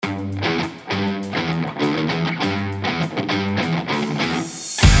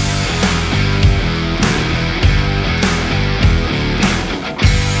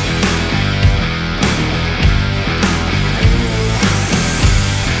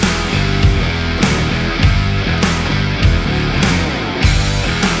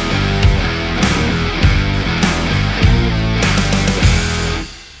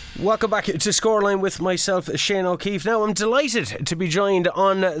Welcome back to Scoreline with myself, Shane O'Keefe. Now, I'm delighted to be joined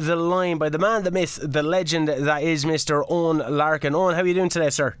on the line by the man, the myth, the legend that is Mr. Owen Larkin. Owen, how are you doing today,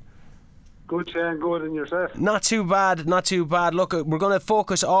 sir? Good, Shane. Good, and yourself? Not too bad, not too bad. Look, we're going to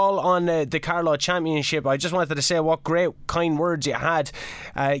focus all on the Carlow Championship. I just wanted to say what great, kind words you had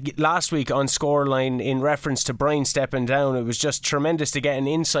last week on Scoreline in reference to Brian stepping down. It was just tremendous to get an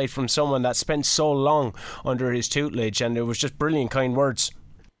insight from someone that spent so long under his tutelage, and it was just brilliant, kind words.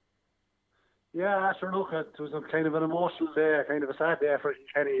 Yeah, sure. Look, it was a kind of an emotional day, kind of a sad day for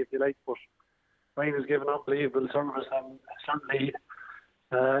Kenny, if you like, but Brian has given unbelievable service, and certainly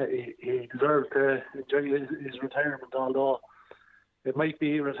he deserves to enjoy his retirement, although it might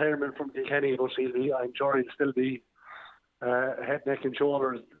be retirement from Kilkenny, but I'm sure he'll still be head, neck and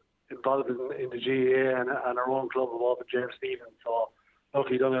shoulders involved in the GAA and our own club of Open James Stevens. So look,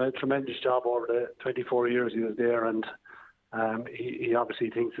 he's done a tremendous job over the 24 years he was there, and he obviously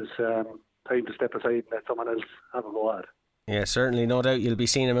thinks it's time to step aside and let someone else have a go at it. Yeah, certainly, no doubt you'll be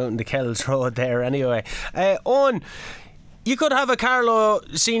seeing him out in the Kells Road there anyway. Owen, you could have a Carlow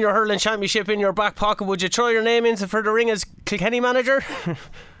Senior Hurling Championship in your back pocket. Would you throw your name in for the ring as Kilkenny manager?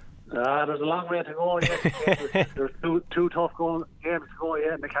 There's a long way to go yet. There's two tough games to go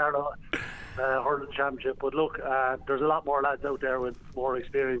yet in the Carlow Hurling Championship. But look, there's a lot more lads out there with more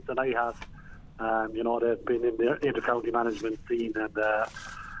experience than I have. They've been in the inter-county management scene and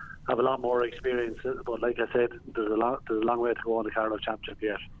have a lot more experience. But like I said, there's a long way to go in the Carlow Championship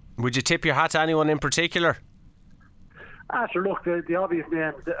yet. Would you tip your hat to anyone in particular? Sure, look, the obvious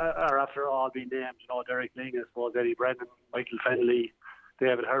names are after all being named. Derek Ling, I suppose, Eddie Brennan, Michael Fennelly,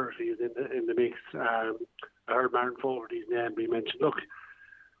 David Hershey is in the mix. I heard Martin Fogarty's name be mentioned. Look,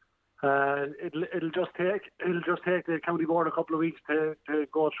 it'll just take the county board a couple of weeks to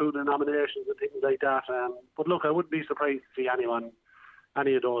go through the nominations and things like that. But look, I wouldn't be surprised to see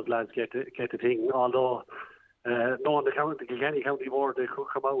any of those lads get the thing. Although knowing the Kilkenny County Board, they could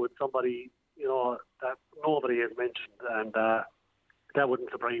come out with somebody that nobody has mentioned, and that wouldn't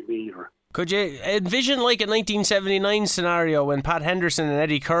surprise me either. Could you envision like a 1979 scenario when Pat Henderson and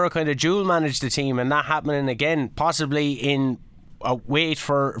Eddie Kerr kind of dual managed the team, and that happening again, possibly in a wait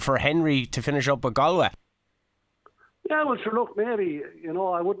for Henry to finish up with Galway? Yeah, well, sure, look, maybe,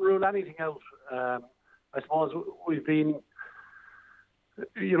 I wouldn't rule anything out. I suppose we've been,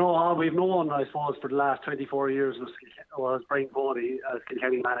 all we've known, I suppose, for the last 24 years was Brian Cody as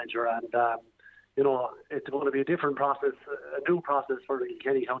Kilkenny manager, and it's going to be a different process, a new process for the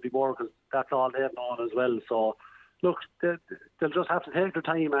Kilkenny County Board, because that's all they've known as well. So, look, they'll just have to take their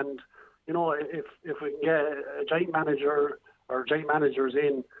time, and if we can get a joint manager or joint managers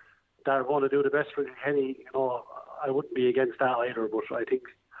in that are going to do the best for Kilkenny, I wouldn't be against that either. But I think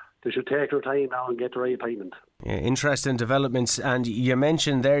they should take their time now and get the right appointment. Yeah, interesting developments, and you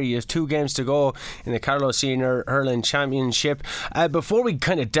mentioned there you have 2 games to go in the Carlow Senior Hurling Championship. Before we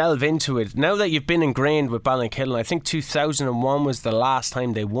kind of delve into it, now that you've been ingrained with Ballinkillen, I think 2001 was the last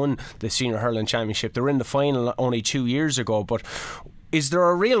time they won the Senior Hurling Championship. They were in the final only 2 years ago, but is there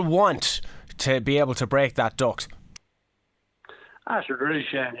a real want to be able to break that duct? Sure there is,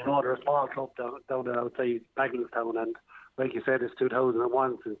 Shane. They're a small club down there outside Bagenalstown, and like you said, it's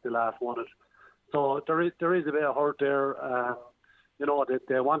 2001 since they last won it. So there is a bit of hurt there.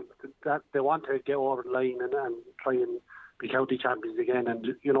 They want to get over the line and try and be county champions again. And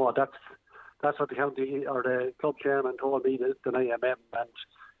that's what the county or the club chairman told me the night I met him.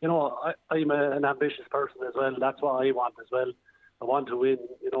 And I'm an ambitious person as well. That's what I want as well. I want to win.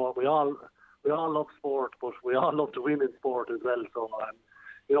 We all love sport, but we all love to win in sport as well. So.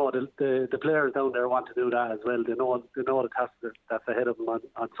 The players down there want to do that as well. They know the task that's ahead of them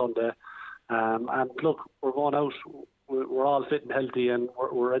on Sunday. And look, we're going out. We're all fit and healthy, and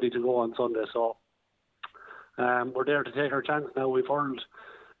we're ready to go on Sunday. So we're there to take our chance now. We've earned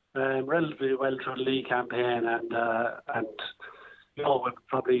relatively well through the league campaign, and with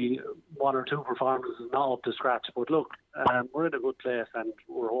probably 1 or 2 performances not up to scratch. But look, we're in a good place, and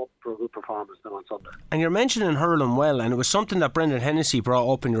we're hoping for a good performance now on Sunday. And you're mentioning hurling well, and it was something that Brendan Hennessy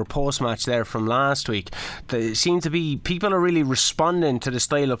brought up in your post-match there from last week. There seem to be people are really responding to the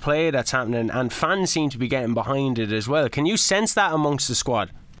style of play that's happening, and fans seem to be getting behind it as well. Can you sense that amongst the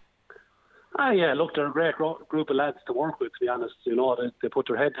squad? Yeah, look, they're a great group of lads to work with, to be honest. They put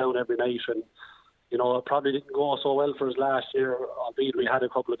their head down every night, and it probably didn't go so well for us last year, albeit we had a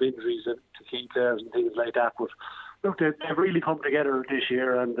couple of injuries to key players and things like that. But look, they've really come together this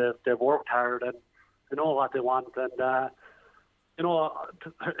year, and they've worked hard, and they know what they want. And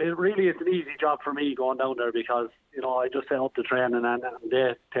it really is an easy job for me going down there, because I just set up the training and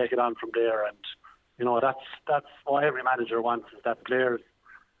they take it on from there. And that's what every manager wants, is that players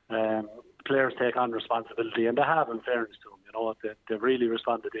players take on responsibility, and they have, in fairness to them. They've really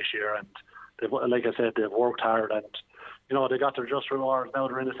responded this year, and like I said, they've worked hard, and they got their just rewards. Now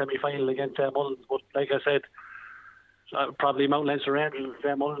they're in the semi-final against St. Mullins, but like I said, probably Mount Leinster Rangers and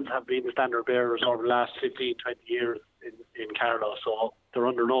St. Mullins have been the standard bearers over the last 15, 20 years in Carlow, so they're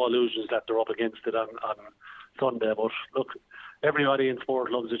under no illusions that they're up against it on Sunday. But look, everybody in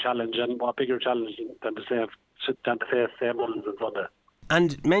sport loves a challenge, and what bigger challenge than to face St. Mullins on Sunday.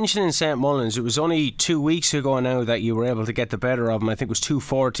 And mentioning St. Mullins, it was only 2 weeks ago now that you were able to get the better of them. I think it was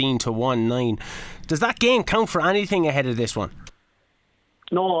 2-14 to 1-9. Does that game count for anything ahead of this one?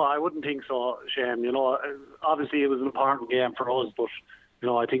 No, I wouldn't think so, Shane. Obviously it was an important game for us, but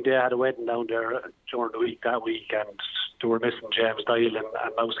I think they had a wedding down there during the week that week, and they were missing James Doyle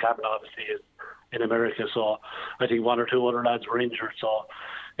and Mouse Cabin obviously is in America, so I think one or two other lads were injured, so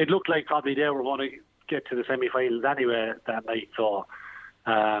it looked like probably they were going to get to the semi-finals anyway that night, so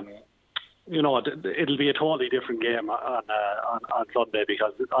it'll be a totally different game on Sunday,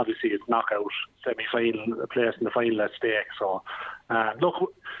 because obviously it's knockout semi-final, a place in the final at stake. So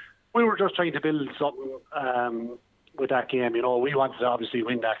look, we were just trying to build something with that game. We wanted to obviously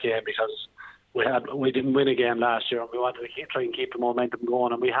win that game because we didn't win a game last year, and we wanted to try and keep the momentum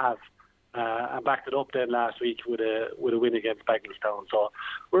going, and we have. And backed it up then last week with a win against Bagenalstown. So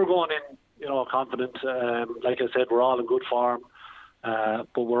we're going in, confident. Like I said, we're all in good form.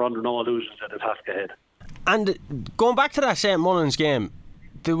 But we're under no illusions in the task ahead. And going back to that St. Mullins game,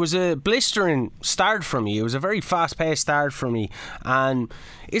 there was a blistering start for me. It was a very fast-paced start for me. And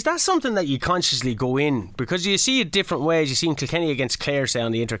is that something that you consciously go in? Because you see it different ways. You seen Kilkenny against Clare, say,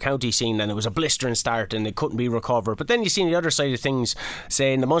 on the inter-county scene, and it was a blistering start and it couldn't be recovered. But then you see the other side of things,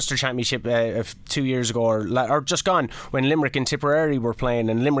 say, in the Munster Championship of 2 years ago, or just gone, when Limerick and Tipperary were playing,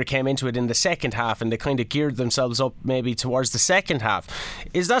 and Limerick came into it in the second half, and they kind of geared themselves up maybe towards the second half.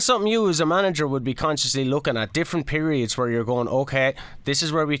 Is that something you as a manager would be consciously looking at? Different periods where you're going, okay, this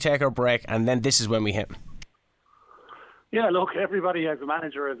is where we take our break, and then this is when we hit. Yeah, look, everybody as a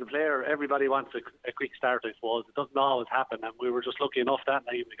manager, as a player, everybody wants a quick start, I suppose. It doesn't always happen, and we were just lucky enough that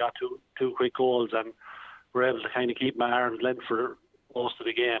night. We got two quick goals, and we're able to kind of keep my arm's length for most of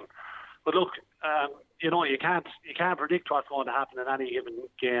the game. But look, you can't predict what's going to happen in any given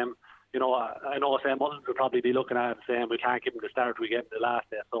game. I know St. Mullins will probably be looking at it saying we can't give them the start we get in the last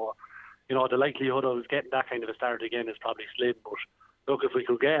day. So, the likelihood of getting that kind of a start again is probably slim. But look, if we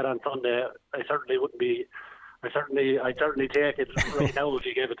could get it on Sunday, I'd certainly take it right now if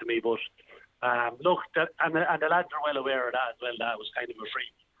you gave it to me. But look, the lads are well aware of that as well. That was kind of a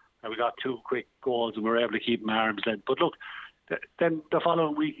freak. And we got two quick goals and we were able to keep my arms length. But look, then the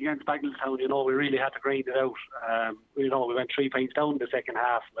following week against Bagenalstown, we really had to grind it out. We went 3 points down the second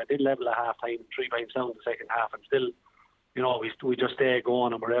half. We did level at half time, 3 points down the second half, and still, we just stayed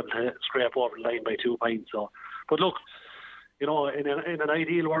going and we're able to scrape over the line by 2 points. So, but look, in an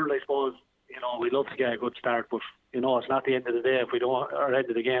ideal world, I suppose, we'd love to get a good start, but it's not the end of the day if we don't, or end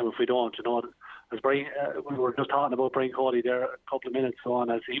of the game if we don't. As Brian, we were just talking about Brian Cody there a couple of minutes ago,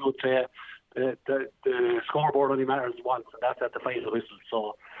 and as he would say, the scoreboard only matters once, and that's at the final whistle.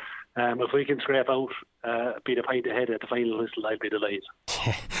 So if we can scrape out, be the point ahead at the final whistle, I'd be delighted.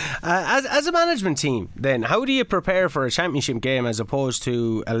 As a management team, then, how do you prepare for a championship game as opposed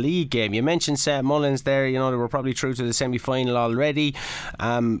to a league game? You mentioned St. Mullins there. They were probably through to the semi-final already.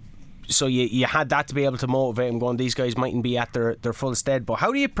 So you had that to be able to motivate them, going, these guys mightn't be at their full stead. But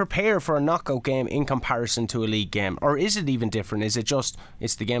how do you prepare for a knockout game in comparison to a league game? Or is it even different? Is it just,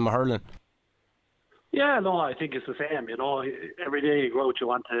 it's the game of hurling? Yeah, no, I think it's the same. Every day you go out, you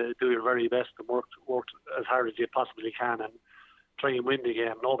want to do your very best and work as hard as you possibly can and try and win the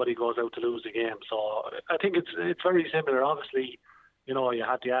game. Nobody goes out to lose the game. So I think it's very similar. Obviously, you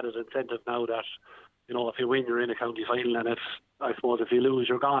have the added incentive now that, if you win, you're in a county final, and if you lose,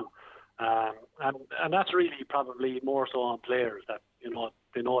 you're gone. And that's really probably more so on players that,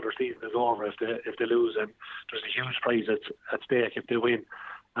 they know their season is over if they lose, and there's a huge prize at stake if they win.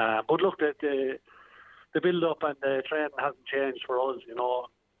 But look, the build-up and the training hasn't changed for us.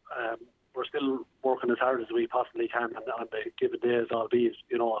 We're still working as hard as we possibly can on the given days, albeit,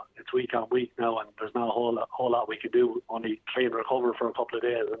 it's week on week now, and there's not a whole lot we can do. Only try and recover for a couple of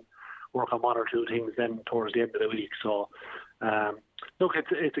days and work on one or two things then towards the end of the week. So, look,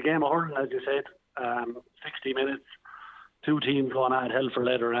 it's a game of hurling, as you said. 60 minutes, two teams going at hell for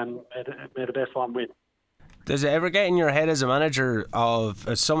leather, and may the best one win. Does it ever get in your head as a manager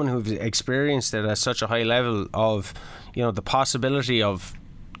as someone who's experienced it at such a high level of, the possibility of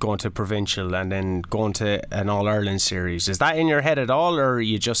going to provincial and then going to an All-Ireland series? Is that in your head at all, or are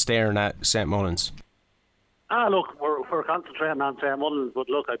you just staring at St. Mullins? Look, we're concentrating on St. Mullins, but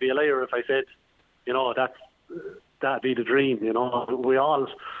look, I'd be a liar if I said, that'd be the dream. We're all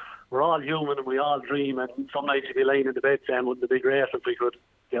human and we all dream, and some nights you'd be lying in the bed saying, wouldn't it be great if we could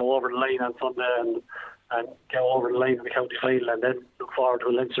get over the line on Sunday and get over the line in the county final and then look forward to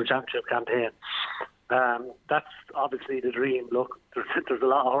a Leinster Championship campaign. That's obviously the dream. Look, there's a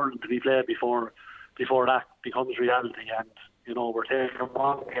lot of hurling to be played before that becomes reality, and we're taking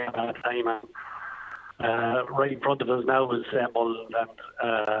one game at a time, and right in front of us now is St. Mullins, and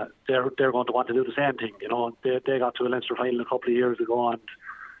they're going to want to do the same thing. They got to a Leinster final a couple of years ago and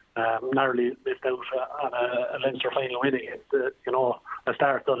narrowly missed out on a Leinster final winning it. A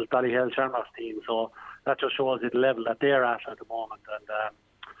star-studded Ballyhale Shamrocks team, so that just shows you the level that they're at the moment. And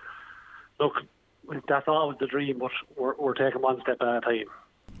look, that's always the dream, but we're taking one step at a time.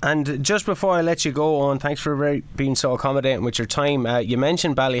 And just before I let you go on, thanks for being so accommodating with your time. You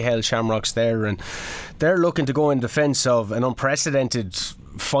mentioned Ballyhale Shamrocks there, and they're looking to go in defence of an unprecedented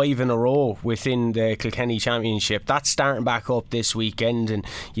 5 in a row within the Kilkenny Championship. That's starting back up this weekend, and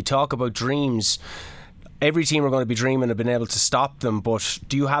you talk about dreams. Every team are going to be dreaming of being able to stop them, but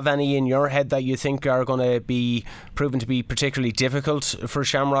do you have any in your head that you think are going to be proven to be particularly difficult for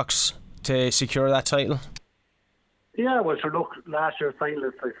Shamrocks to secure that title? Yeah, well, sure, look, last year's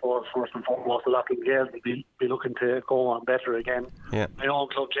finalists, I suppose, first and foremost, the Loughlin Gales will be looking to go on better again. Yeah. My own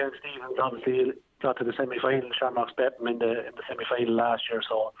club, James Stephens, obviously got to the semi-final. Shamrocks bet them in the semi-final last year,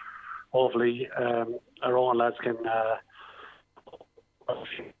 so hopefully our own lads can...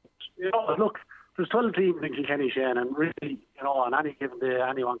 look, there's 12 teams in Kilkenny, Shane, and really, on any given day,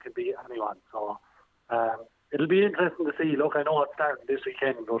 anyone can beat anyone. So it'll be interesting to see. Look, I know it's starting this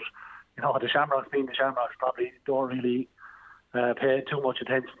weekend, but the Shamrocks being the Shamrocks probably don't really pay too much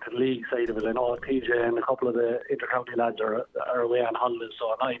attention to the league side of it. I know TJ and a couple of the inter-county lads are away on holidays,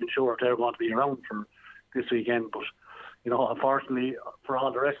 so I'm not even sure if they're going to be around for this weekend. But unfortunately for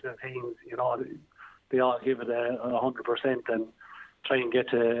all the rest of the teams, they all give it 100% and try and get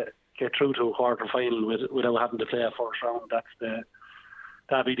through to a quarter final without having to play a first round.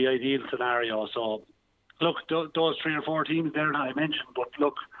 That'd be the ideal scenario. So look, those 3 or 4 teams there that I mentioned, but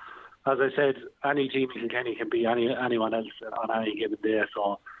look, as I said, any team in Kilkenny can be anyone else on any given day.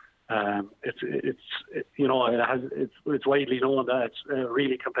 So it's widely known that it's a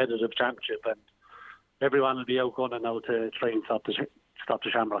really competitive championship, and everyone will be outgunning now to try and stop the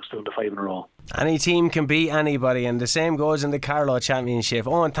Shamrocks doing the 5 in a row. Any team can beat anybody, and the same goes in the Carlow Championship.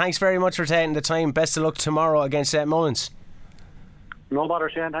 Owen, thanks very much for taking the time. Best of luck tomorrow against St. Mullins. No bother,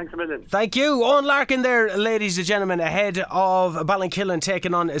 Shane. Thanks a million. Thank you. Owen Larkin there, ladies and gentlemen, ahead of Ballinkillen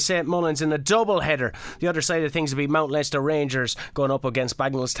taking on St. Mullins in a double header. The other side of things will be Mount Leinster Rangers going up against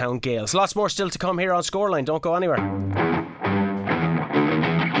Bagnallstown Gales. Lots more still to come here on Scoreline. Don't go anywhere.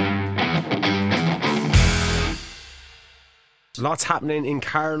 Lots happening in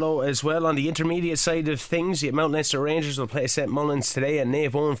Carlow as well. On the intermediate side of things, Mount Leinster Rangers will play St. Mullins today, and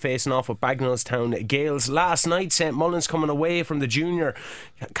Naomh Eoin facing off with Bagnallstown Gales. Last night, St. Mullins coming away from the Junior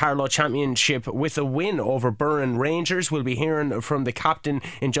Carlow Championship with a win over Burren Rangers. We'll be hearing from the captain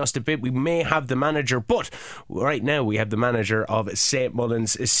in just a bit. We may have the manager, but right now we have the manager of St.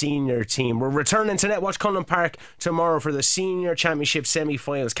 Mullins' senior team. We're returning to Netwatch Cullen Park tomorrow for the Senior Championship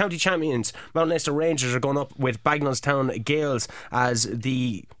semi-finals. County champions Mount Leinster Rangers are going up with Bagnallstown Gales as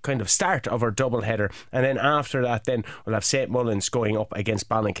the kind of start of our double header, and then after that then we'll have St. Mullins going up against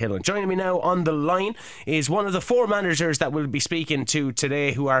Ballinkillen. Joining me now on the line is one of the 4 managers that we'll be speaking to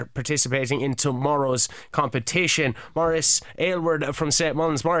today who are participating in tomorrow's competition. Maurice Aylward from St.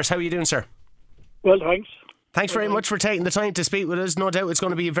 Mullins. Maurice, how are you doing, sir? Well, thanks. Thanks very much for taking the time to speak with us. No doubt it's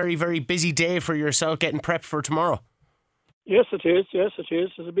going to be a very, very busy day for yourself getting prepped for tomorrow. Yes, it is.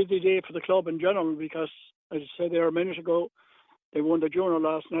 It's a busy day for the club in general because, as I said there a minute ago, they won the junior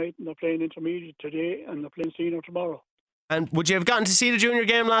last night and they're playing intermediate today and they're playing senior tomorrow. And would you have gotten to see the junior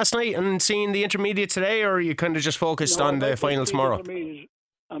game last night and seen the intermediate today, or are you kind of just focused on the final tomorrow?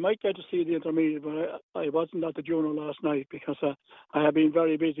 I might get to see the intermediate, but I wasn't at the junior last night because I have been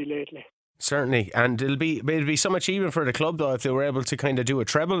very busy lately. Certainly, and it'll be some achievement for the club though if they were able to kind of do a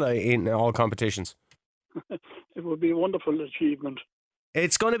treble in all competitions. It would be a wonderful achievement.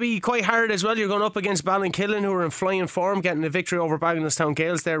 It's going to be quite hard as well. You're going up against Ballinkillen, who are in flying form, getting a victory over Bagnallstown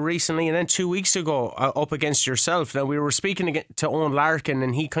Gales there recently, and then 2 weeks ago up against yourself. Now, we were speaking to Owen Larkin,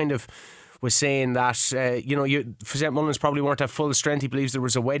 and he kind of was saying that St. Mullins probably weren't at full strength. He believes there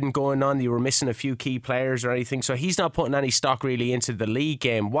was a wedding going on, you were missing a few key players or anything, so he's not putting any stock really into the league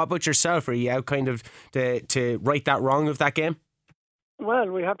game. What about yourself? Are you out kind of to right that wrong of that game?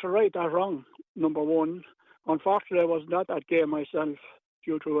 Well, we have to right that wrong, number one. Unfortunately, I was not at that game myself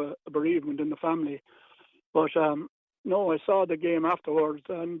due to a bereavement in the family. But No, I saw the game afterwards,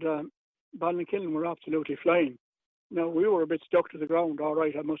 and Ballinkillen were absolutely flying. Now, we were a bit stuck to the ground, all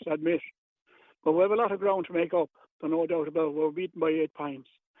right, I must admit. But we have a lot of ground to make up, there's no doubt about it. We were beaten by 8 points.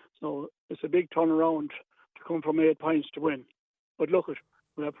 So it's a big turnaround to come from 8 points to win. But look,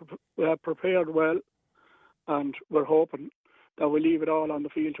 we have prepared well, and we're hoping that we leave it all on the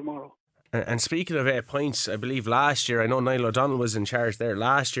field tomorrow. And speaking of 8 points, I believe last year, I know Niall O'Donnell was in charge there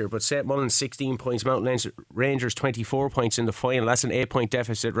last year, but St Mullins 16 points, Mountain Rangers 24 points in the final. That's an 8 point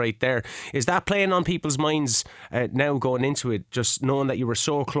deficit right there. Is that playing on people's minds now going into it, just knowing that you were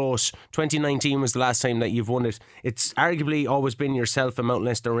so close? 2019 was the last time that you've won it. It's arguably always been yourself and Mount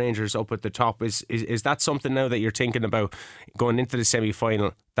Leinster Rangers up at the top. Is that something now that you're thinking about going into the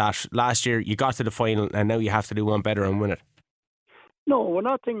semi-final, that last year you got to the final and now you have to do one better and win it? No, we're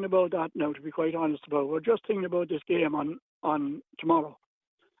not thinking about that now, to be quite honest about it. We're just thinking about this game on tomorrow,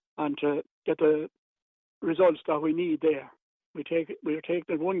 and to get the results that we need there. We're taking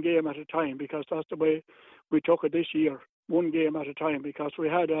it one game at a time, because that's the way we took it this year, one game at a time, because we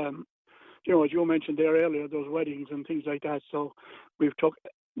had, as you mentioned there earlier, those weddings and things like that. So we've took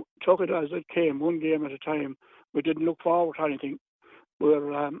it as it came, one game at a time. We didn't look forward to anything.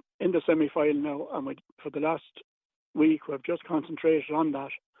 We're in the semi-final now, and for the last week we've just concentrated on that,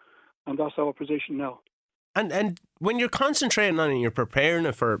 and that's our position now. And when you're concentrating on it and you're preparing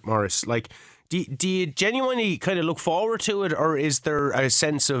it for it, Maurice, like, do you genuinely kind of look forward to it, or is there a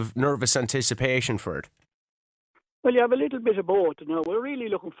sense of nervous anticipation for it? Well, you have a little bit of both. Now, we're really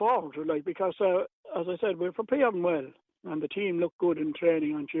looking forward to it, because as I said, we're preparing well, and the team looked good in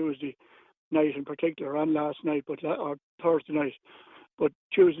training on Tuesday night in particular, and last night, or Thursday night. But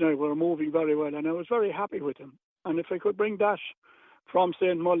Tuesday night we were moving very well, and I was very happy with them. And if I could bring that from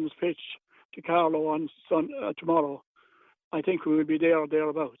St Mullins pitch to Carlow on tomorrow, I think we would be there or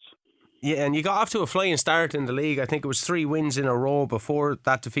thereabouts. Yeah, and you got off to a flying start in the league. I think it was 3 wins in a row before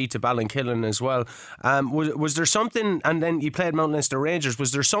that defeat to Ballinkillen as well. Was there something, and then you played Mount Leinster Rangers,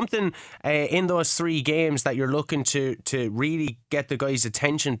 was there something in those 3 games that you're looking to really get the guys'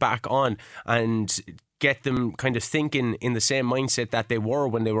 attention back on and get them kind of thinking in the same mindset that they were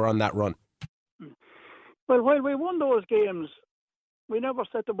when they were on that run? Well, while we won those games, we never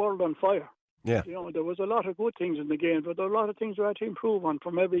set the world on fire. Yeah. There was a lot of good things in the game, but there were a lot of things we had to improve on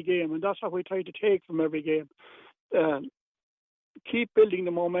from every game, and that's what we tried to take from every game. Keep building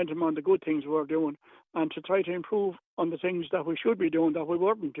the momentum on the good things we're doing, and to try to improve on the things that we should be doing that we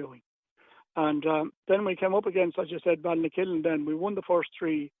weren't doing. And then we came up against, as you said, Ballinkillen. Then we won the first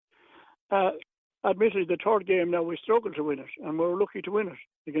 3. Admittedly, the third game now we struggled to win it, and we were lucky to win it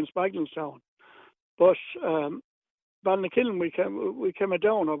against Bagenalstown. But Ballinkillen we came a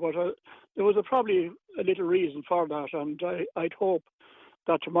downer, but there was probably a little reason for that, and I'd hope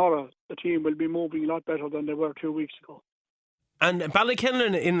that tomorrow the team will be moving a lot better than they were 2 weeks ago. And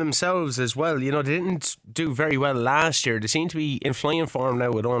Ballinkillen in themselves as well, they didn't do very well last year. They seem to be in flying form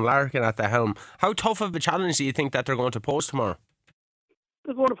now with Owen Larkin at the helm. How tough of a challenge do you think that they're going to pose tomorrow?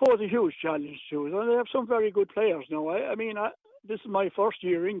 They're going to pose a huge challenge to us, and they have some very good players now. This is my first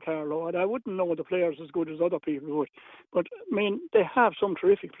year in Carlow, and I wouldn't know the players as good as other people would. But, they have some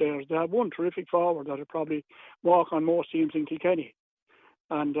terrific players. They have one terrific forward that would probably walk on most teams in Kilkenny.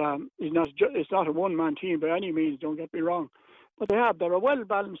 And it's not a one-man team by any means, don't get me wrong. But they're a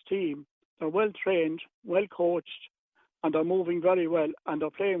well-balanced team. They're well-trained, well-coached, and they're moving very well, and they're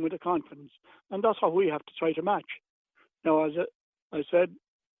playing with the confidence. And that's what we have to try to match. Now, as I said,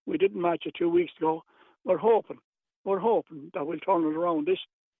 we didn't match it 2 weeks ago. We're hoping that we'll turn it around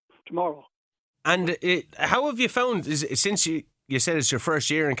tomorrow. And how have you found, since you said it's your first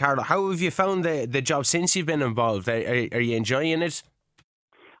year in Carlow, how have you found the job since you've been involved? Are you enjoying it?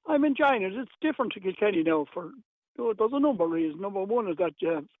 I'm enjoying it. It's different to Kilkenny now. There's a number of reasons. Number one is that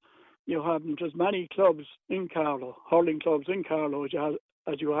you haven't as many clubs in Carlow, hurling clubs in Carlow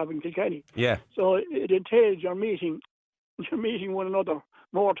as you have in Kilkenny. Yeah. So it entails you're meeting one another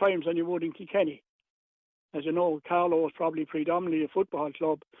more times than you would in Kilkenny. As you know, Carlow is probably predominantly a football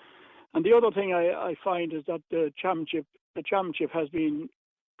club. And the other thing I find is that the championship has been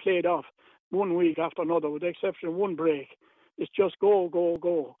played off 1 week after another, with the exception of one break. It's just go, go,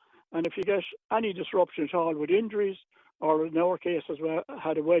 go. And if you get any disruption at all with injuries, or in our case as we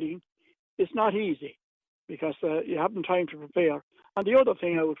had a wedding, it's not easy, because you haven't time to prepare. And the other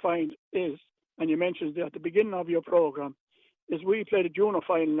thing I would find is, and you mentioned at the beginning of your programme, is we played a junior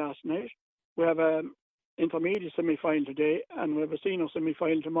final last night. We have an intermediate semi-final today, and we have a senior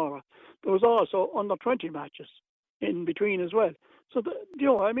semi-final tomorrow. There was also under 20 matches in between as well. So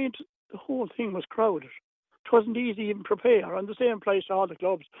the whole thing was crowded. It wasn't easy even prepare, and the same applies to all the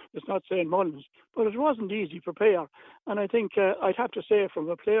clubs. It's not saying Mullins, but it wasn't easy prepare. And I think I'd have to say, from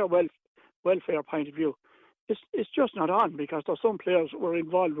a player welfare point of view, it's just not on, because there's some players were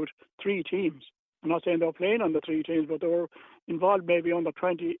involved with 3 teams. I'm not saying they're playing on the 3 teams, but they were involved maybe under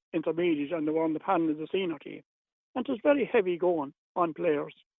 20 intermediates, and they were on the panel of the senior team. And there's very heavy going on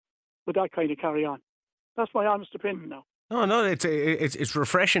players with that kind of carry on. That's my honest opinion now. No, it's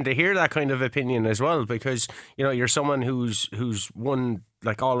refreshing to hear that kind of opinion as well, because you're someone who's won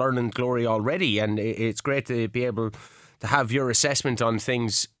like All Ireland glory already, and it's great to be able to have your assessment on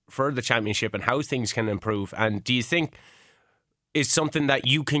things for the championship and how things can improve. And do you think it's something that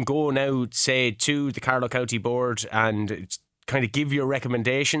you can go now, say, to the Carlow County Board and kind of give your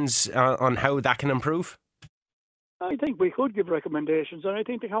recommendations on how that can improve? I think we could give recommendations, and I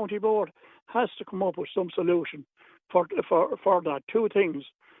think the County Board has to come up with some solution for that. 2 things.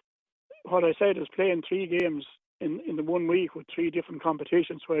 What I said is playing 3 games in the 1 week with 3 different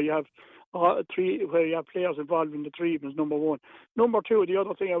competitions where you have players involved in the 3 was number 1. Number 2, the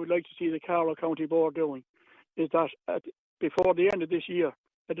other thing I would like to see the Carlow County Board doing is that before the end of this year,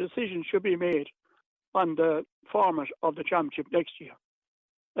 a decision should be made on the format of the championship next year.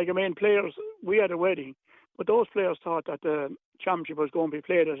 Players, we had a wedding, but those players thought that the championship was going to be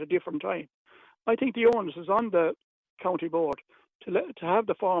played at a different time. I think the onus is on the county board to have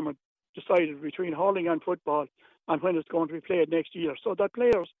the format decided between hurling and football and when it's going to be played next year, so that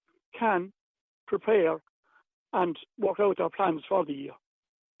players can prepare and work out their plans for the year.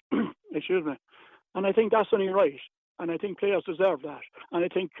 Excuse me. And I think that's only right. And I think players deserve that. And I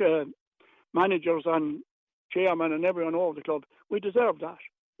think managers and chairman and everyone over the club, we deserve that.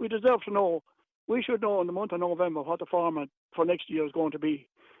 We deserve to know. We should know in the month of November what the format for next year is going to be.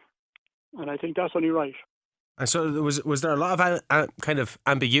 And I think that's only right. And so was there a lot of kind of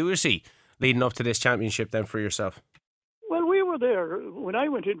ambiguity leading up to this championship then for yourself? Well, we were there. When I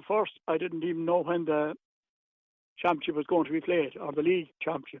went in first, I didn't even know when the championship was going to be played, or the league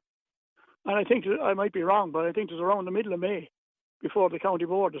championship. And I think, I might be wrong, but I think it was around the middle of May before the county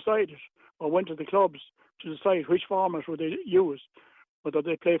board decided, or went to the clubs to decide which format would they use, whether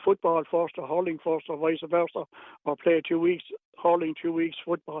they play football first or hurling first or vice versa, or play 2 weeks hurling, 2 weeks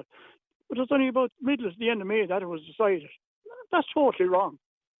football. But it's only about middle to the end of May that it was decided. That's totally wrong.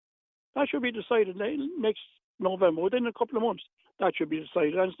 That should be decided next November, within a couple of months. That should be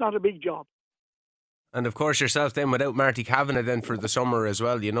decided, and it's not a big job. And of course yourself then, without Marty Kavanagh then for the summer as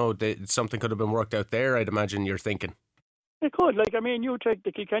well, something could have been worked out there, I'd imagine you're thinking. It could. You take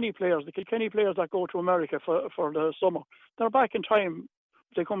the Kilkenny players that go to America for the summer, they're back in time.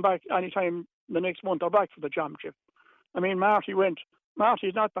 They come back any time the next month, they're back for the championship.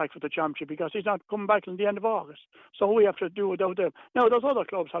 Marty's not back for the championship because he's not coming back till the end of August. So we have to do without them. Now, those other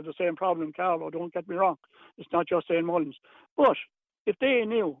clubs have the same problem in Carlow, don't get me wrong. It's not just St. Mullins. But if they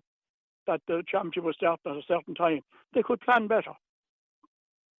knew that the championship was starting at a certain time, they could plan better.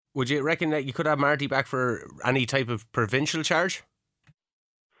 Would you reckon that you could have Marty back for any type of provincial charge?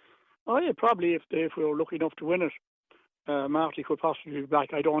 Oh, yeah, probably if we were lucky enough to win it, Marty could possibly be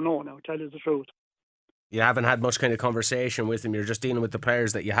back. I don't know now, tell you the truth. You haven't had much kind of conversation with him. You're just dealing with the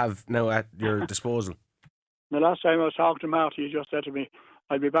players that you have now at your disposal. The last time I was talking to Marty, he just said to me,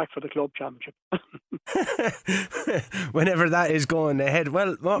 I'll be back for the club championship. Whenever that is going ahead.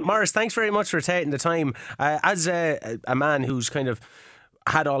 Well, Maurice, thanks very much for taking the time. As a man who's kind of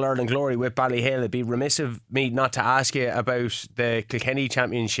had All Ireland glory with Ballyhale, it'd be remiss of me not to ask you about the Kilkenny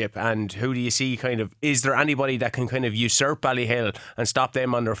Championship, and who do you see is there anybody that can kind of usurp Ballyhale and stop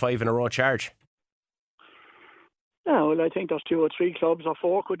them on their 5 in a row charge? Yeah, well, I think there's 2 or 3 clubs or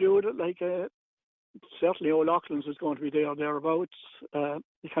 4 could do it. Certainly O'Loughlin's is going to be there or thereabouts.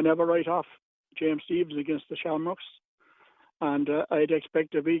 You can never write off James Stevens against the Shamrocks, and I'd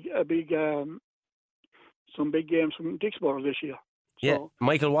expect some big games from Dixborough this year. Yeah, so,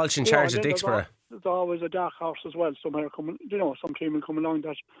 Michael Walsh in charge of Dixborough. There's always a dark horse as well. Somewhere coming, some team will come along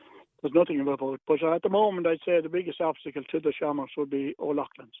that there's nothing about. But at the moment, I'd say the biggest obstacle to the Shamrocks would be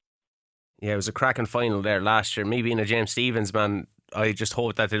O'Loughlin's. Yeah, it was a cracking final there last year. Me being a James Stevens man, I just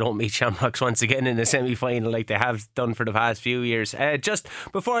hope that they don't meet Shamrocks once again in the semi-final like they have done for the past few years. Just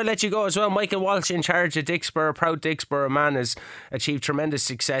before I let you go as well, Michael Walsh in charge of Dixborough, proud Dixborough man, has achieved tremendous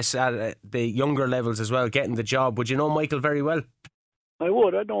success at the younger levels as well, getting the job. Would you know Michael very well? I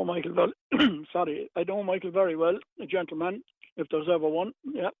would. I know Michael well. I know Michael very well. A gentleman, if there's ever one.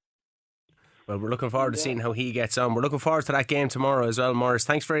 Yeah. Well, we're looking forward to seeing how he gets on. We're looking forward to that game tomorrow as well, Maurice.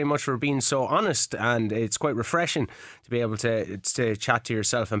 Thanks very much for being so honest, and it's quite refreshing to be able to chat to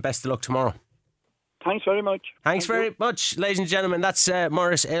yourself, and best of luck tomorrow. Thanks very much. Thanks very much, ladies and gentlemen. That's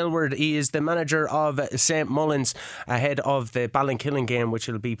Maurice Aylward. He is the manager of St Mullins ahead of the Ballinkillen game, which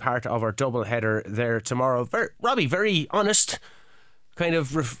will be part of our double header there tomorrow. Robbie, very honest, kind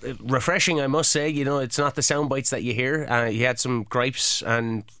of refreshing, I must say. You know, it's not the sound bites that you hear. He had some gripes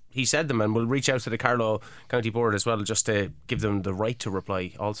and he said them, and we'll reach out to the Carlow County Board as well just to give them the right to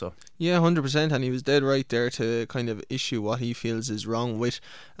reply also. Yeah, 100%, and he was dead right there to kind of issue what he feels is wrong with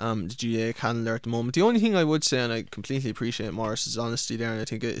the GAA calendar at the moment. The only thing I would say, and I completely appreciate Maurice's honesty there, and I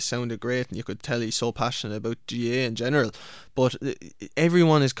think it sounded great, and you could tell he's so passionate about GAA in general, but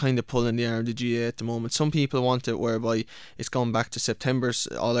everyone is kind of pulling the arm of the GAA at the moment. Some people want it whereby it's gone back to September's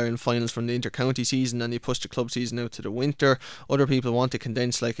All-Ireland finals from the inter-county season and they push the club season out to the winter. Other people want it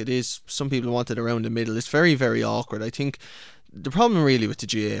condensed like it is. Some people want it around the middle. It's very, very awkward. I think the problem really with the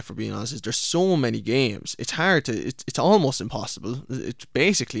GAA, for being honest, is there's so many games. It's hard to, it's almost impossible. It's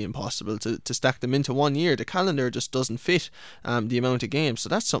basically impossible to stack them into 1 year. The calendar just doesn't fit the amount of games. So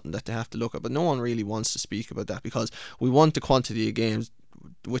that's something that they have to look at. But no one really wants to speak about that because we want the quantity of games,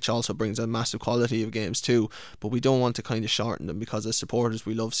 which also brings a massive quality of games too. But we don't want to kind of shorten them because as supporters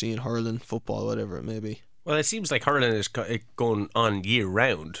we love seeing hurling, football, whatever it may be. Well, it seems like hurling is going on year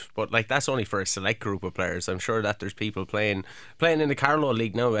round, but like that's only for a select group of players. I'm sure that there's people playing in the Carlow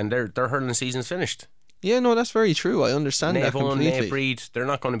League now, and their hurling season's finished. Yeah, no, that's very true. I understand that completely. Naomh Breed, they're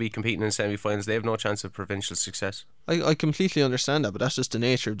not going to be competing in semi-finals. They have no chance of provincial success. I completely understand that, but that's just the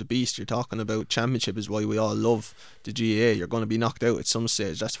nature of the beast. You're talking about championship is why we all love the GAA. You're going to be knocked out at some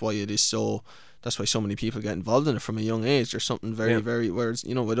stage. That's why it is so. That's why so many people get involved in it from a young age. There's something very, whereas,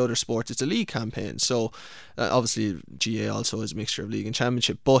 you know, with other sports, it's a league campaign. So, obviously, GAA also is a mixture of league and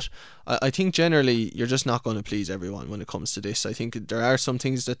championship. But I think generally, you're just not going to please everyone when it comes to this. I think there are some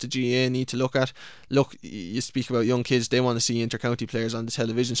things that the GAA need to look at. Look, you speak about young kids, they want to see inter-county players on the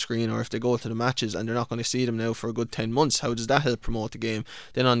television screen, or if they go to the matches and they're not going to see them now for a good 10 months, how does that help promote the game?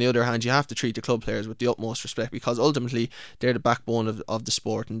 Then on the other hand, you have to treat the club players with the utmost respect because ultimately, they're the backbone of the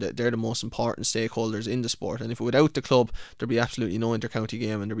sport and they're the most important stakeholders in the sport, and if without the club there'd be absolutely no inter-county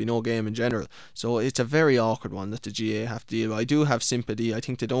game and there'd be no game in general. So it's a very awkward one that the GAA have to deal with. I do have sympathy. I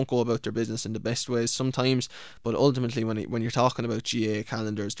think they don't go about their business in the best ways sometimes, but ultimately when you're talking about GAA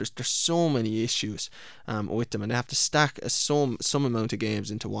calendars, there's so many issues with them, and they have to stack some amount of games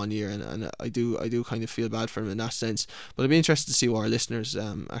into 1 year, and I do kind of feel bad for them in that sense. But I'd be interested to see what our listeners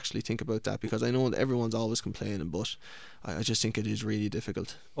actually think about that, because I know that everyone's always complaining, but I just think it is really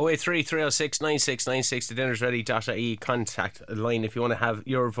difficult. 083 306 9696, the dinner's ready.ie contact line if you want to have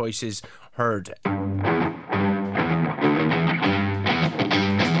your voices heard.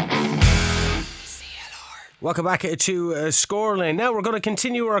 Welcome back to Scoreline. Now we're going to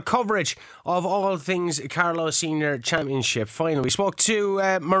continue our coverage of all things Carlow Senior Championship final. We spoke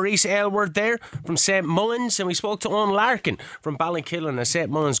to Maurice Aylward there from St Mullins, and we spoke to Owen Larkin from Ballinkillen, as St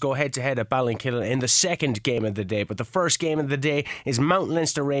Mullins go head to head at Ballinkillen in the second game of the day. But the first game of the day is Mount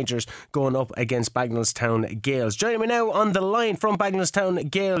Leinster Rangers going up against Bagnallstown Gales. Joining me now on the line from Bagnallstown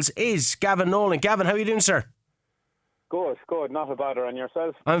Gales is Gavin Nolan. Gavin, how are you doing, sir? Good, not a bother. On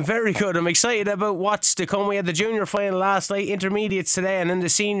yourself? I'm very good. I'm excited about what's to come. We had the junior final last night, intermediates today, and then the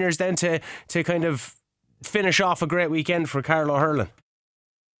seniors then to kind of finish off a great weekend for Carlow hurling.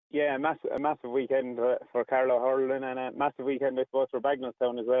 Yeah, a massive weekend for Carlow hurling, and a massive weekend, I suppose, for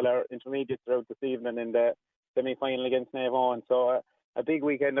Bagnallstown as well. Our intermediates are out this evening in the semi-final against Naomh, so a big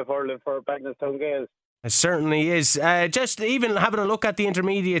weekend of hurling for Bagnallstown Gales. It certainly is. Just even having a look at the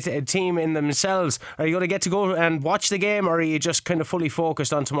intermediate team in themselves, are you going to get to go and watch the game, or are you just kind of fully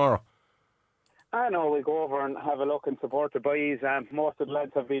focused on tomorrow? I know we'll go over and have a look and support the boys. Most of the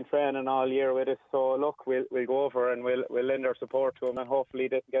lads have been training all year with us, so look, we'll go over and we'll lend our support to them, and hopefully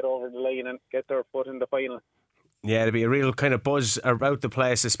they can get over the line and get their foot in the final. Yeah, there'll be a real kind of buzz about the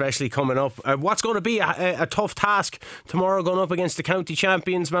place, especially coming up. What's going to be a tough task tomorrow, going up against the county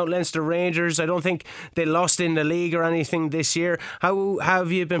champions, Mount Leinster Rangers? I don't think they lost in the league or anything this year. How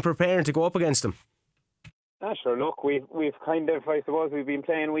have you been preparing to go up against them? Sure, look, we've kind of, I suppose, we've been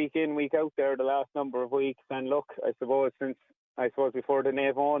playing week in, week out there the last number of weeks, and look, I suppose before the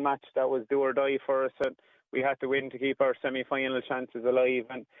Naomh match, that was do or die for us, and we had to win to keep our semi-final chances alive.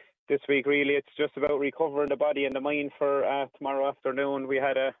 And this week, really, it's just about recovering the body and the mind for tomorrow afternoon. We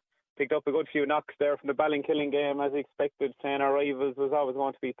had picked up a good few knocks there from the Ballinkillen game, as expected. Playing our rivals was always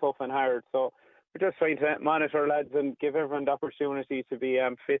going to be tough and hard. So we're just trying to monitor lads and give everyone the opportunity to be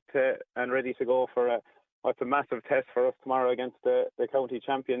fit and ready to go for what's a massive test for us tomorrow against the county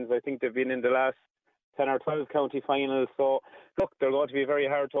champions. I think they've been in the last 10 or 12 county finals. So, look, they're going to be very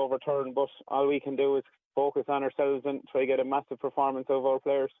hard to overturn, but all we can do is focus on ourselves and try to get a massive performance of our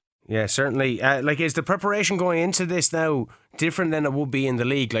players. Yeah, certainly. Is the preparation going into this now different than it would be in the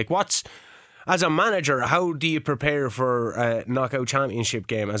league? Like, as a manager, how do you prepare for a knockout championship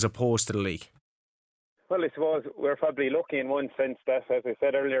game as opposed to the league? Well, I suppose we're probably lucky in one sense that, as I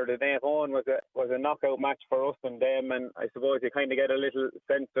said earlier, the Naomh Eoin was a knockout match for us and them, and I suppose you kind of get a little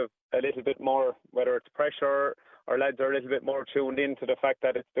sense of a little bit more, whether it's pressure or lads are a little bit more tuned into the fact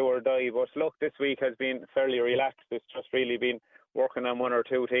that it's do or die. But look, this week has been fairly relaxed. It's just really been working on one or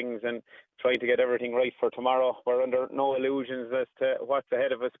two things and trying to get everything right for tomorrow. We're under no illusions as to what's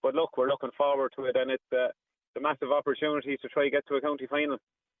ahead of us, but look, we're looking forward to it, and it's a massive opportunity to try to get to a county final.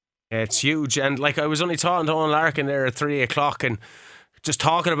 Yeah, it's huge. And like, I was only talking to Owen Larkin there at 3 o'clock and just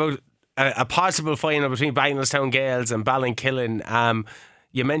talking about a possible final between Bagenalstown Gales and Ballinkillen.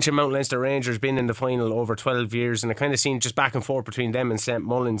 You mentioned Mount Leinster Rangers being in the final over 12 years, and I kind of seen just back and forth between them and St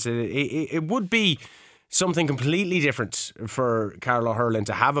Mullins. It would be something completely different for Carlow Hurling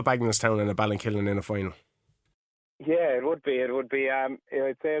to have a Bagenalstown and a Ballinkillen in a final. Yeah, it would be. I'd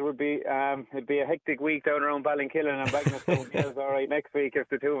say it would be. It'd be a hectic week down around Ballinkillen and Bagenalstown Gales. All right, next week if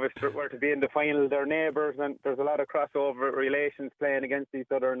the two of us were to be in the final, they're neighbours, and there's a lot of crossover relations playing against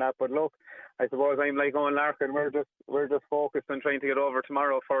each other and that. But look, I suppose I'm like Owen Larkin. We're just focused on trying to get over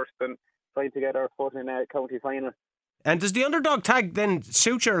tomorrow first and trying to get our foot in a county final. And does the underdog tag then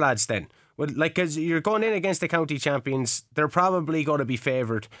suit your lads then? Well, like, because you're going in against the county champions, they're probably going to be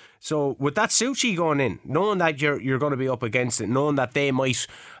favoured. So would that suit you going in, knowing that you're going to be up against it, knowing that they might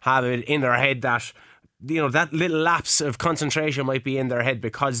have it in their head that, you know, that little lapse of concentration might be in their head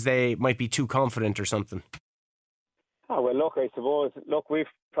because they might be too confident or something? Oh, well, look, I suppose, we've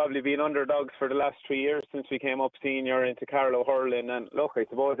probably been underdogs for the last 3 years since we came up senior into Carlow Hurling, and look, I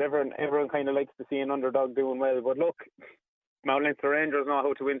suppose everyone kind of likes to see an underdog doing well, but look, Mount Leinster Rangers know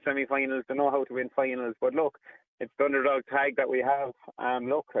how to win semi-finals, they know how to win finals, but look, it's the underdog tag that we have.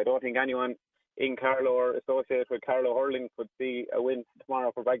 Look, I don't think anyone in Carlow or associated with Carlow Hurling could see a win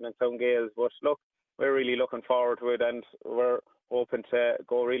tomorrow for Bagenalstown Gales, but look, we're really looking forward to it, and we're hoping to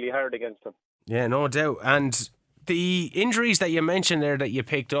go really hard against them. Yeah, no doubt. And the injuries that you mentioned there that you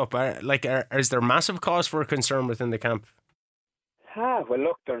picked up, is there massive cause for concern within the camp? Well,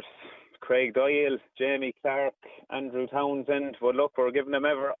 look, there's Craig Doyle, Jamie Clark, Andrew Townsend. But look, we're giving them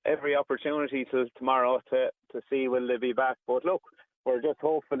every opportunity till tomorrow to see will they be back. But look, we're just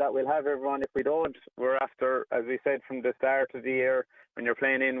hopeful that we'll have everyone. If we don't, we're after, as we said from the start of the year, when you're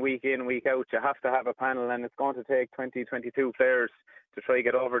playing in, week out, you have to have a panel, and it's going to take 22 players to try to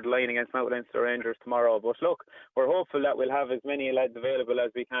get over the line against Mount Leinster Rangers tomorrow. But look, we're hopeful that we'll have as many lads available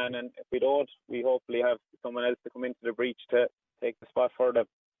as we can, and if we don't, we hopefully have someone else to come into the breach to take the spot for them.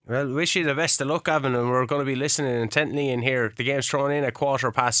 Well, wish you the best of luck, Evan, and we're going to be listening intently in here. The game's thrown in at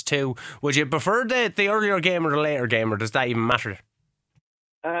 2:15. Would you prefer the earlier game or the later game, or does that even matter?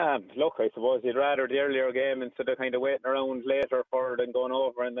 Look, I suppose you'd rather the earlier game instead of kind of waiting around later for it and going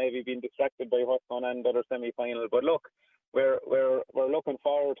over and maybe being distracted by what's going on in the other semi-final. But look, we're looking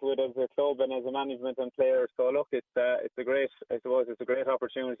forward to it as a club and as a management and players. So look, it's a great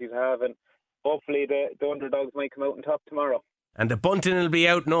opportunity to have, and hopefully the underdogs might come out on top tomorrow. And the bunting will be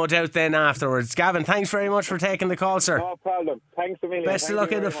out, no doubt, then afterwards. Gavin, thanks very much for taking the call, sir. No problem. Thanks a million. Best of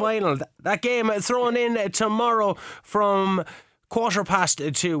luck in the final. That game thrown in tomorrow from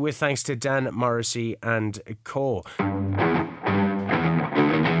 2:15 with thanks to Dan Morrissey and co.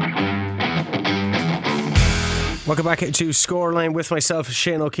 Welcome back to Scoreline with myself,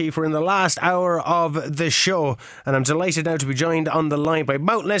 Shane O'Keefe. We're in the last hour of the show, and I'm delighted now to be joined on the line by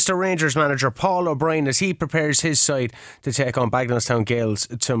Mount Leinster Rangers manager Paul O'Brien as he prepares his side to take on Bagenalstown Gales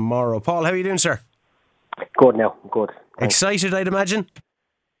tomorrow. Paul, how are you doing, sir? Good now, good. Thanks. Excited, I'd imagine?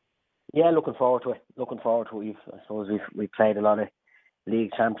 Yeah, looking forward to it. I suppose we've played a lot of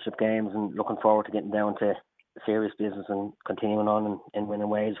league championship games, and looking forward to getting down to serious business and continuing on in winning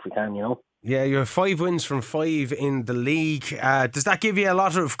ways if we can, you know. Yeah, you have 5 wins from 5 in the league. Does that give you a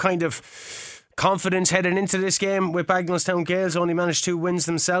lot of kind of confidence heading into this game with Bagenalstown Gales only managed 2 wins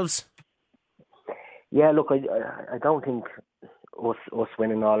themselves? Yeah, look, I don't think us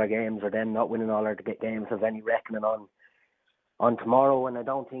winning all our games or them not winning all our games has any reckoning on tomorrow, and I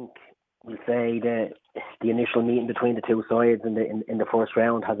don't think we'll say the initial meeting between the two sides in the first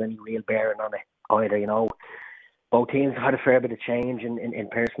round has any real bearing on it either, you know. Both teams have had a fair bit of change in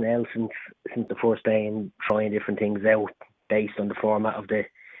personnel since the first day and trying different things out based on the format of the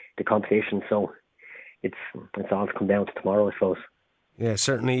competition. So it's all to come down to tomorrow, I suppose. Yeah, it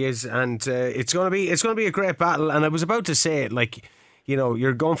certainly is, and it's going to be a great battle. And I was about to say it, like,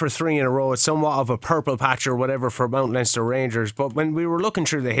 you're going for 3 in a row. It's somewhat of a purple patch or whatever for Mount Leinster Rangers. But when we were looking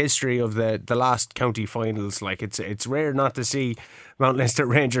through the history of the last county finals, like it's rare not to see Mount Leinster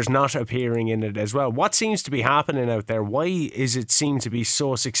Rangers not appearing in it as well. What seems to be happening out there? Why is it seem to be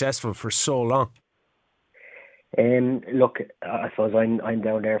so successful for so long? Look, I suppose I'm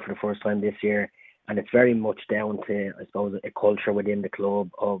down there for the first time this year, and it's very much down to, I suppose, a culture within the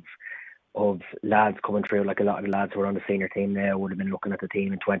club of lads coming through. Like a lot of the lads who are on the senior team now would have been looking at the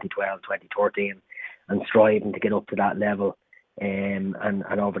team in 2012, 2013 and striving to get up to that level. And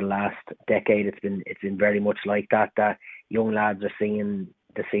over the last decade, it's been very much like that young lads are seeing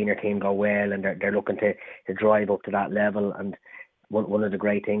the senior team go well, and they're looking to drive up to that level. And one of the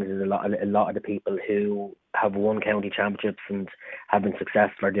great things is a lot of the people who have won county championships and have been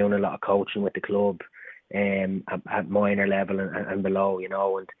successful are doing a lot of coaching with the club at minor level and below,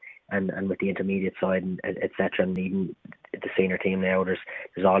 and with the intermediate side, and etc. And even the senior team now, there's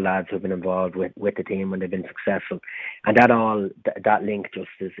all lads who've been involved with the team when they've been successful, and that link just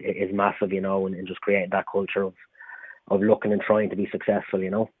is massive, and just creating that culture of looking and trying to be successful,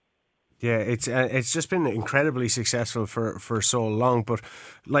 Yeah, it's just been incredibly successful for so long. But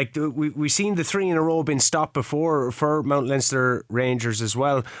like we've seen the 3 in a row been stopped before for Mount Leinster Rangers as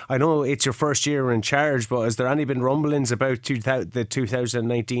well. I know it's your first year in charge, but has there any been rumblings about the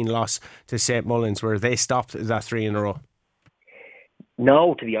 2019 loss to St Mullins where they stopped that 3 in a row?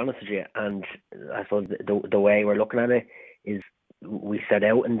 No, to be honest with you, and I suppose the way we're looking at it is we set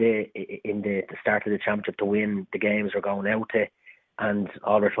out in the start of the championship to win the games we're going out to. And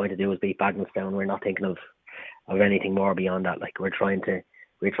all we're trying to do is beat Bagenalstown. We're not thinking of anything more beyond that. Like we're trying to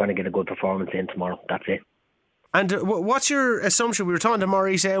get a good performance in tomorrow. That's it. And what's your assumption? We were talking to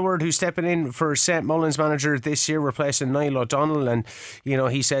Maurice Aylward, who's stepping in for St Mullins manager this year, replacing Niall O'Donnell, and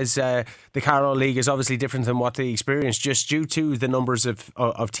he says the Carlow League is obviously different than what they experienced just due to the numbers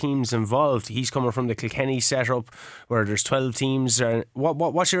of teams involved. He's coming from the Kilkenny setup where there's 12 teams.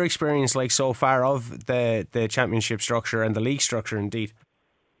 What's your experience like so far of the championship structure and the league structure indeed?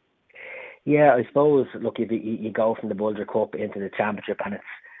 Yeah, I suppose, look, you go from the Bulger Cup into the championship and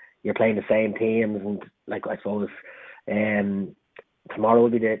you're playing the same teams, and like I suppose tomorrow will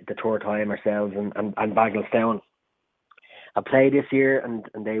be the third time ourselves and Bagenalstown have played this year, and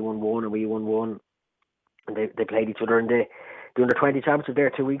they won 1 and we won 1, and they played each other in the under 20 championship there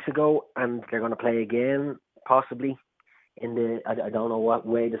 2 weeks ago, and they're going to play again possibly in the I don't know what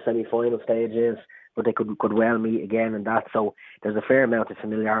way the semi-final stage is, but they could well meet again in that. So there's a fair amount of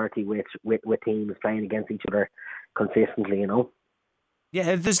familiarity with teams playing against each other consistently,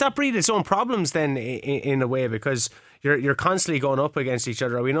 Yeah, does that breed its own problems then in a way, because you're constantly going up against each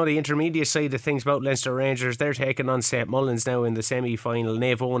other? We know the intermediate side of things about Leinster Rangers, they're taking on St Mullins now in the semi-final,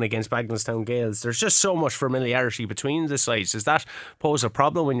 Naomh Eoin against Bagenalstown Gales. There's just so much familiarity between the sides. Does that pose a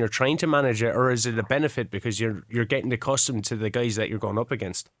problem when you're trying to manage it, or is it a benefit because you're getting accustomed to the guys that you're going up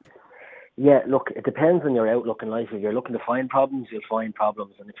against? Yeah, look, it depends on your outlook in life. If you're looking to find problems, you'll find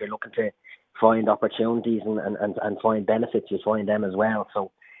problems, and if you're looking to find opportunities and find benefits, you find them as well.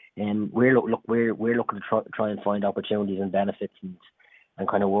 So we're looking to try and find opportunities and benefits and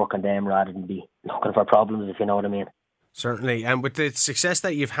kind of work on them rather than be looking for problems, if you know what I mean. Certainly, and with the success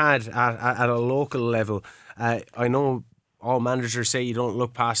that you've had at a local level, I know all managers say you don't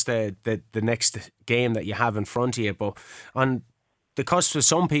look past the next game that you have in front of you, but on the cusp of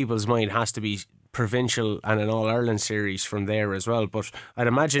some people's mind has to be provincial and an All-Ireland series from there as well. But I'd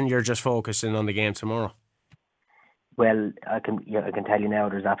imagine you're just focusing on the game tomorrow. Well, I can tell you now,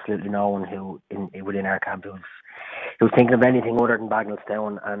 there's absolutely no one who within our camp who's thinking of anything other than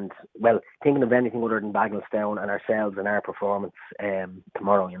Bagenalstown and ourselves and our performance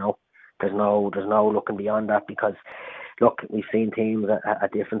tomorrow. There's no looking beyond that, because look, we've seen teams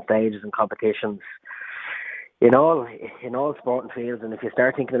at different stages and competitions in all sporting fields, and if you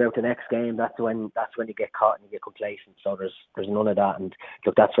start thinking about the next game, that's when you get caught and you get complacent. So there's none of that, and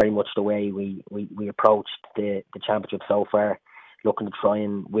look, that's very much the way we approached the championship so far, looking to try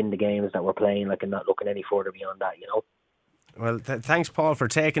and win the games that we're playing, like, and not looking any further beyond that. Well, thanks, Paul, for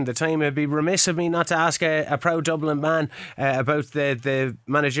taking the time. It'd be remiss of me not to ask a proud Dublin man about the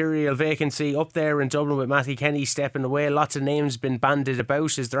managerial vacancy up there in Dublin with Matty Kenny stepping away. Lots of names been bandied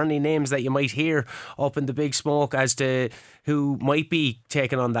about. Is there any names that you might hear up in the big smoke as to who might be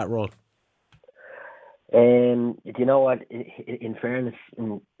taking on that role? Do you know what? In fairness,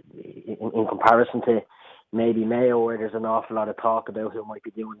 in comparison to maybe Mayo, where there's an awful lot of talk about who might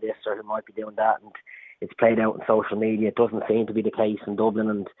be doing this or who might be doing that, and it's played out in social media, it doesn't seem to be the case in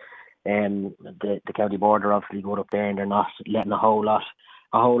Dublin, and the county board are obviously good up there, and they're not letting a whole lot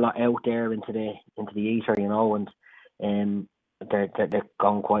out there into the ether, and they're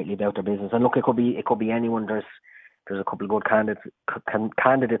going quietly about their business. And look, it could be anyone. There's a couple of good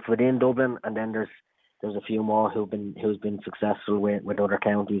candidates within Dublin, and then there's a few more who's been successful with other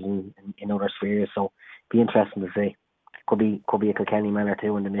counties and in other spheres. So be interesting to see. Could be a Kilkenny man or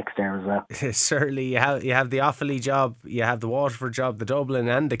two in the mix there as well. Certainly, you have the Offaly job, you have the Waterford job, the Dublin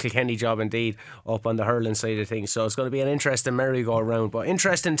and the Kilkenny job indeed up on the hurling side of things. So it's going to be an interesting merry-go-round. But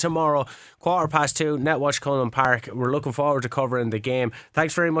interesting tomorrow, 2:15, Netwatch Cullen Park. We're looking forward to covering the game.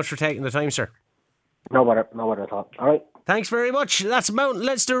 Thanks very much for taking the time, sir. No bother at all. All right. Thanks very much. That's Mount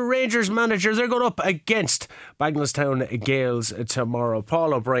Leinster Rangers manager. They're going up against Bagenalstown Gales tomorrow.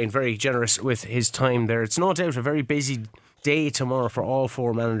 Paul O'Brien, very generous with his time there. It's no doubt a very busy day tomorrow for all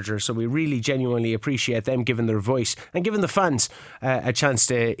four managers, so we really genuinely appreciate them giving their voice and giving the fans a chance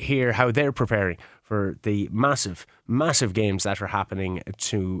to hear how they're preparing for the massive games that are happening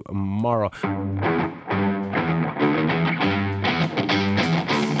tomorrow.